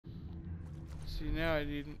See, now I don't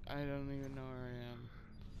even know where I am.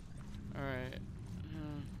 Alright.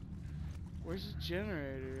 Where's the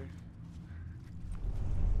generator?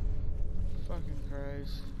 Fucking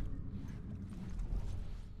Christ.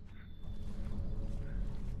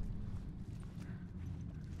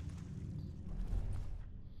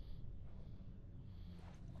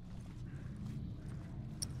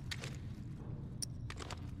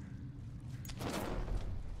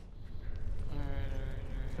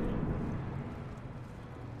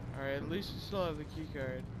 Alright, at least we still have the key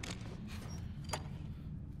card.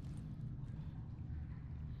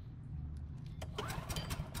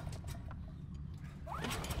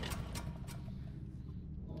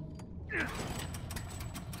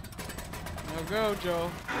 Now go,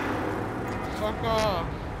 Joe. Fuck off.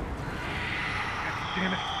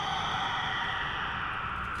 Damn it.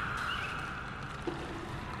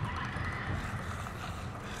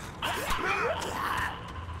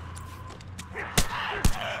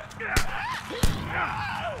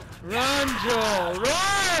 Run, Joel!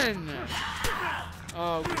 Run!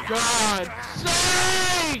 Oh, God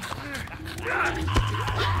sake!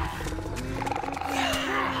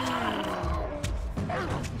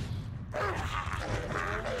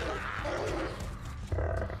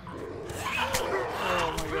 Oh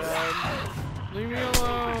my God. Leave me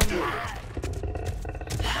alone.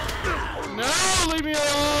 No, leave me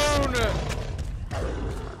alone!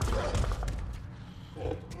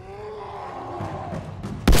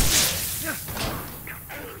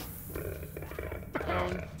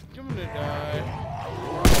 I'm gonna die.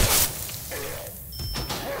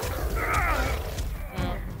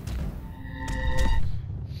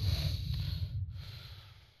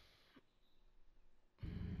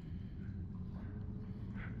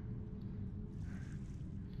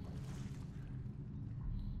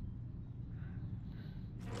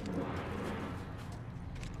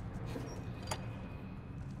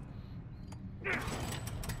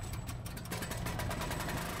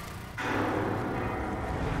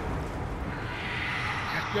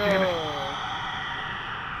 Go.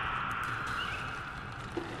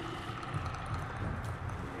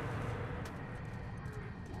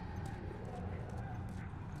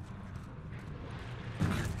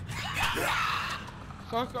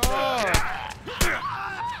 Fuck off.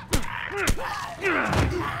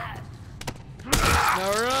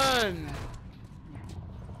 Now run.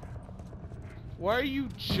 Why are you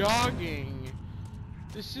jogging?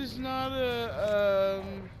 This is not a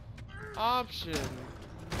option.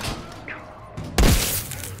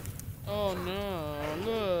 Oh no,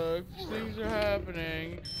 look, things are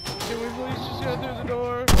happening. Can we please just go through the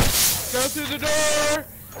door? Go through the door!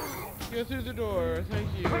 Go through the door, thank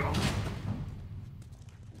you.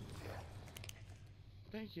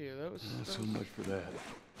 Thank you, that was So much for that.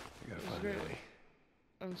 I gotta find great. Ellie.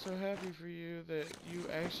 I'm so happy for you that you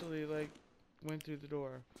actually, like, went through the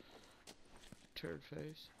door. Turd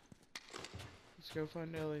face. Let's go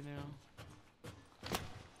find Ellie now.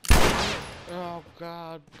 Oh,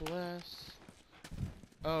 God bless.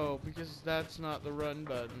 Oh, because that's not the run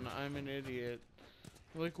button. I'm an idiot.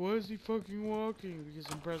 Like, why is he fucking walking?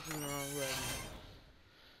 Because I'm pressing the wrong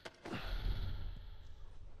button.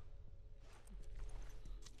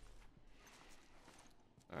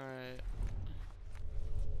 Alright.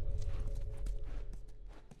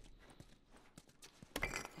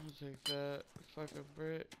 I'll take that. Fuck a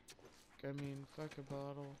brick. I mean, fuck a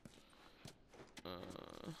bottle.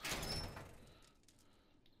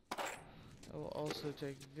 I will also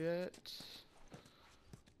take that.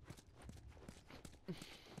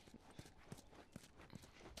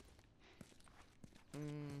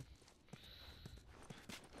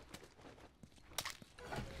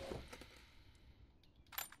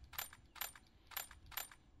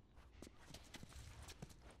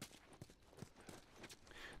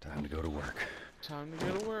 Time to go to work. Time to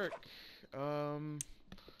go to work.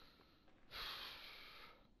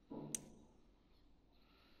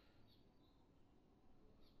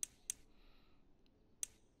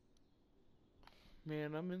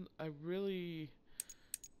 Man, I really,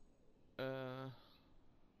 I'm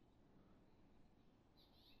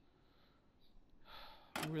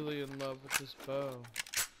really in love with this bow.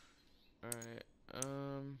 Alright,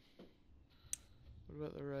 what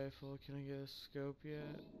about the rifle? Can I get a scope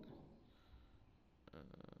yet?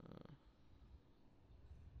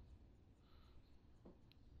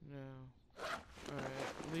 No.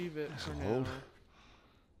 Alright, leave it for now. Old.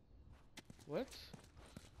 What?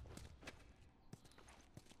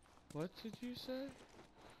 What did you say?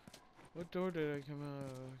 What door did I come out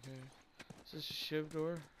of? Okay. Is this a shiv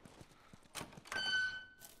door?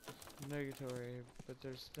 Negatory, but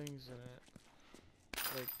there's things in it.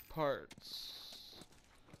 Like parts.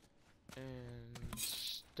 and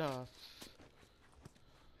stuff.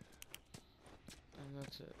 And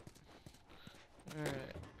that's it.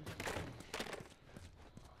 Alright.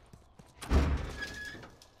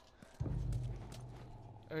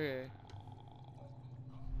 Okay.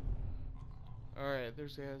 Alright,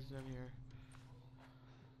 there's guys down here.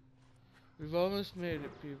 We've almost made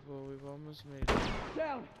it, people. We've almost made it.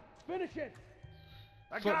 Down! Finish it!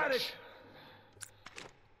 I got it!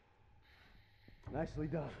 Nicely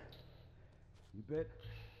done. You bit?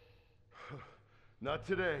 Not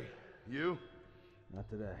today. You? Not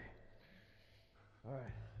today.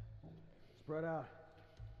 Alright. Spread out.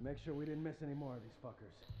 Make sure we didn't miss any more of these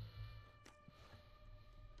fuckers.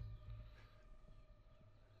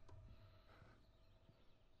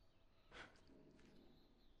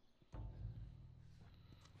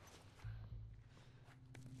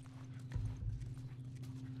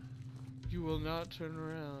 You will not turn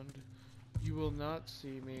around. You will not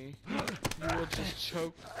see me. You will just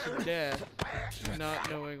choke to death, not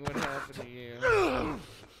knowing what happened to you.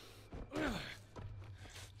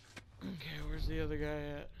 Okay, where's the other guy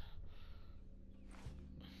at?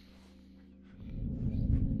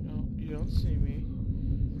 No, you don't see me.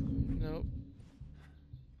 Nope.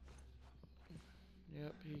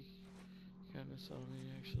 Yep, he kinda saw me,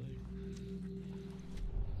 actually.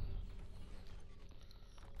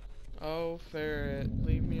 Oh, ferret,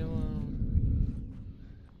 leave me alone.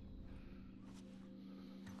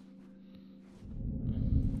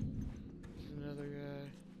 There's another guy.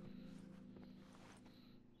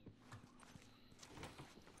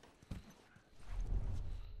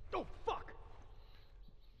 Oh, fuck!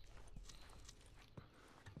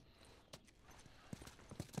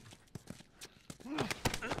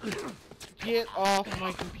 Get off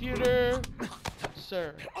my computer,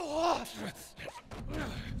 sir.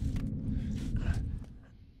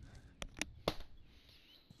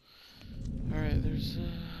 Alright, there's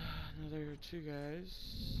another two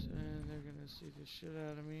guys, and they're gonna see the shit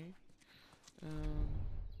out of me.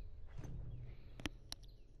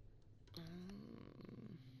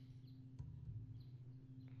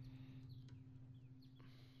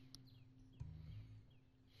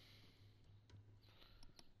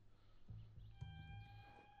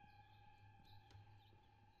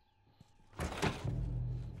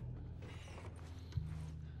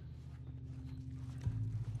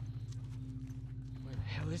 Where the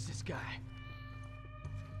hell is this guy?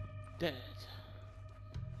 Dead.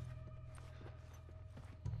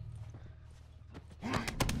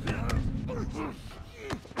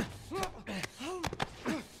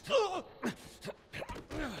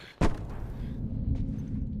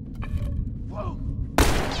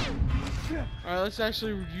 Alright, let's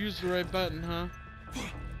actually use the right button, huh?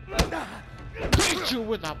 Hit you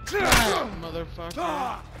with a bat,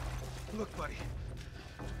 motherfucker! Look, buddy.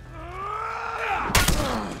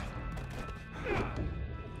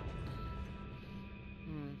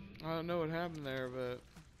 I don't know what happened there, but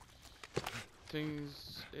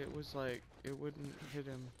it was like, it wouldn't hit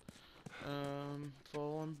him.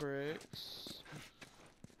 Full on bricks.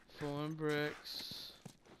 Full on bricks.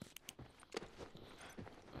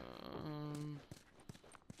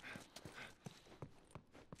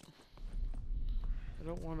 I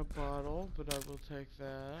don't want a bottle, but I will take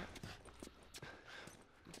that.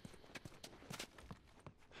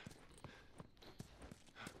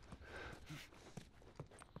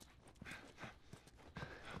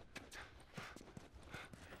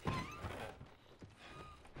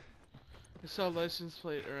 I saw a license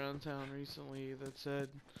plate around town recently that said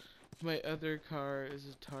my other car is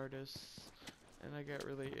a TARDIS, and I got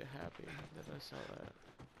really happy that I saw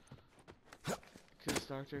that. Because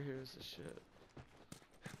Doctor Who is the shit.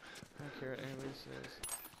 I don't care what anybody says.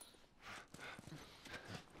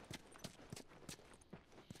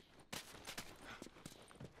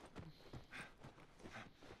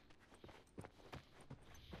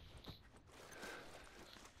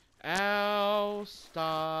 Ow!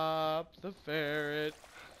 Stop the ferret.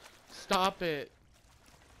 Stop it.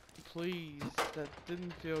 Please. That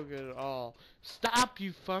didn't feel good at all. Stop,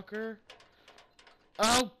 you fucker.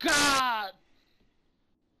 Oh, God!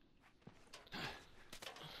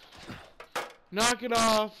 Knock it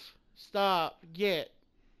off. Stop. Get.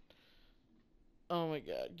 Oh my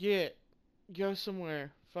God. Get. Go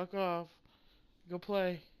somewhere. Fuck off. Go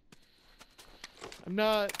play. I'm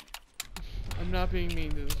not being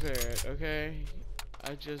mean to the ferret, okay?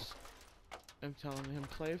 I just am telling him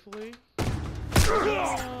playfully.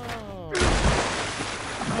 Oh.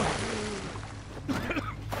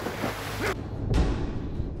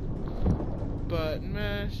 Button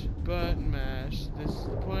mash, button mash. This is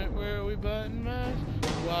the point where we button mash.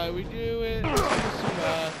 Why we do it? To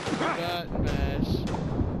survive the button mash.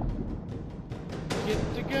 Get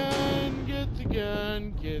the gun, get the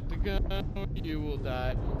gun, get the gun, or you will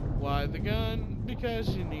die. Why the gun? Because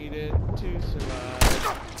you need it to survive.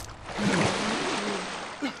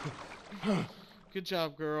 Good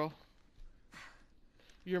job, girl.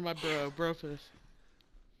 You're my brofist.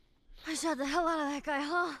 I shot the hell out of that guy,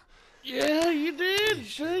 huh? Yeah, you did.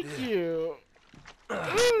 Thank you.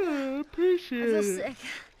 Appreciate I feel it. sick.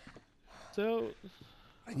 So,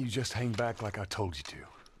 And you just hang back like I told you to.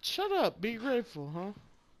 shut up. Be grateful, huh?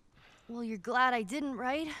 Well, you're glad I didn't,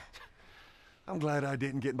 right? I'm glad I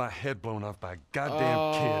didn't get my head blown off by a goddamn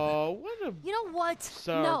Oh, what a You know what?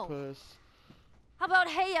 sourpuss. How about,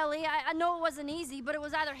 hey, Ellie, I know it wasn't easy, but it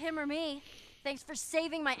was either him or me. Thanks for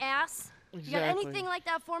saving my ass. Exactly. You got anything like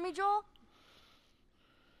that for me, Joel?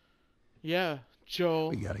 Yeah,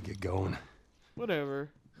 Joel. kid. We gotta get going. Whatever.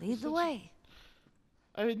 Lead the way.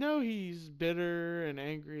 I know he's bitter and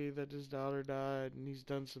angry that his daughter died and he's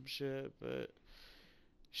done some shit, but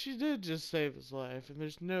she did just save his life, and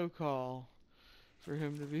there's no call for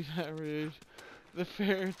him to be that rude. The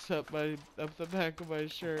ferret's up the back of my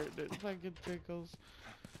shirt. It fucking tickles.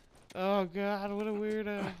 Oh god, what a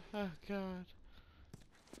weirdo. Oh god.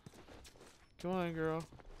 Come on, girl.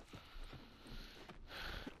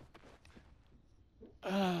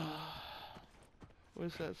 What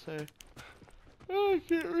does that say? Oh, I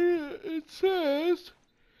can't read it. It says,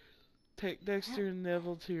 take Dexter and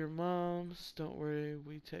Neville to your mom's. Don't worry,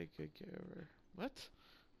 we take good care of her. What?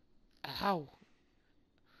 Ow.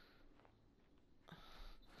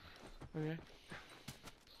 Okay.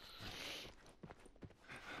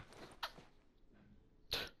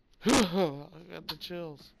 I got the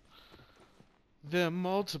chills. They're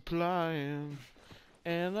multiplying,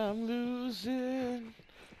 and I'm losing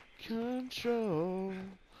control.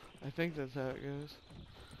 I think that's how it goes.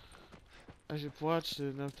 I should have watched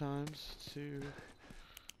it enough times to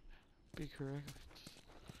be correct.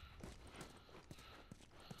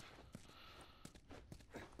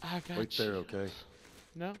 I got Wait there, okay?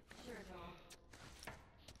 No?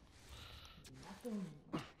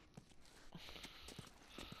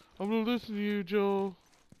 I'm gonna listen to you, Joel.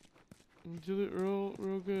 You did it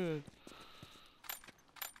real good.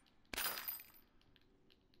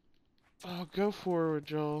 Oh, go forward,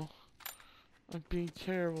 Joel. I'm being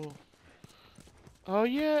terrible. Oh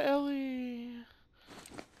yeah, Ellie.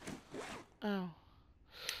 Oh.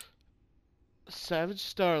 Savage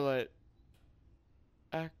Starlight.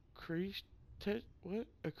 Accretion? What?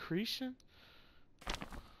 Accretion?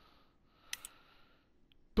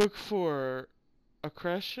 Book 4.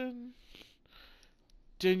 Accretion?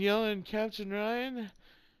 Danielle and Captain Ryan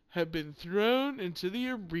have been thrown into the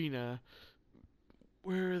arena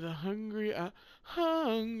where the hungry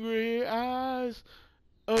eyes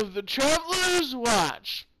of the travelers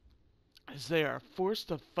watch as they are forced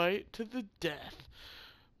to fight to the death.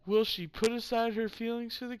 Will she put aside her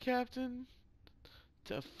feelings for the captain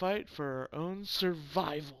to fight for her own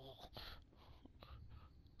survival?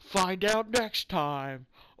 Find out next time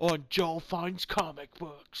on Joel Finds Comic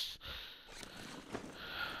Books.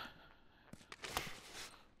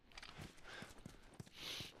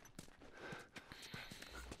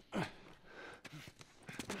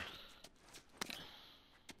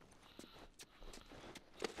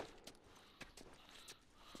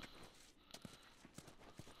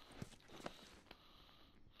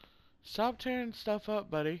 Stop tearing stuff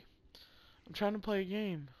up, buddy. I'm trying to play a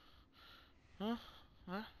game. Huh?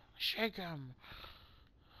 Huh? Shake 'em.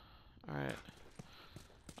 Alright.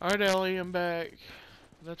 Alright, Ellie, I'm back.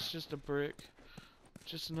 That's just a brick.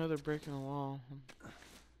 Just another brick in the wall.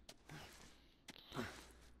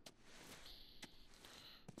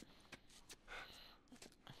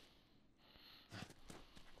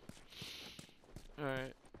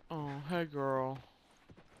 Alright. Oh, hey girl.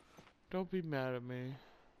 Don't be mad at me.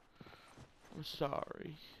 I'm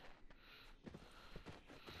sorry.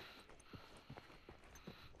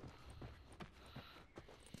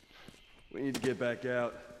 We need to get back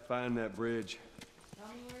out, find that bridge. Tell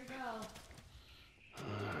me where to go.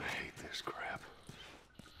 I hate this crap.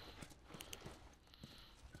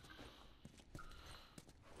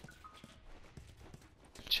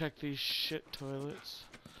 Check these shit toilets.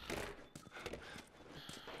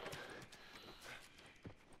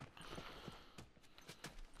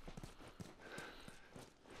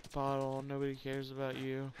 Bottle, nobody cares about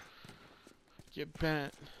you. Get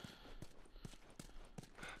bent.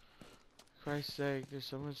 Christ's sake, there's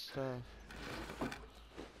so much stuff.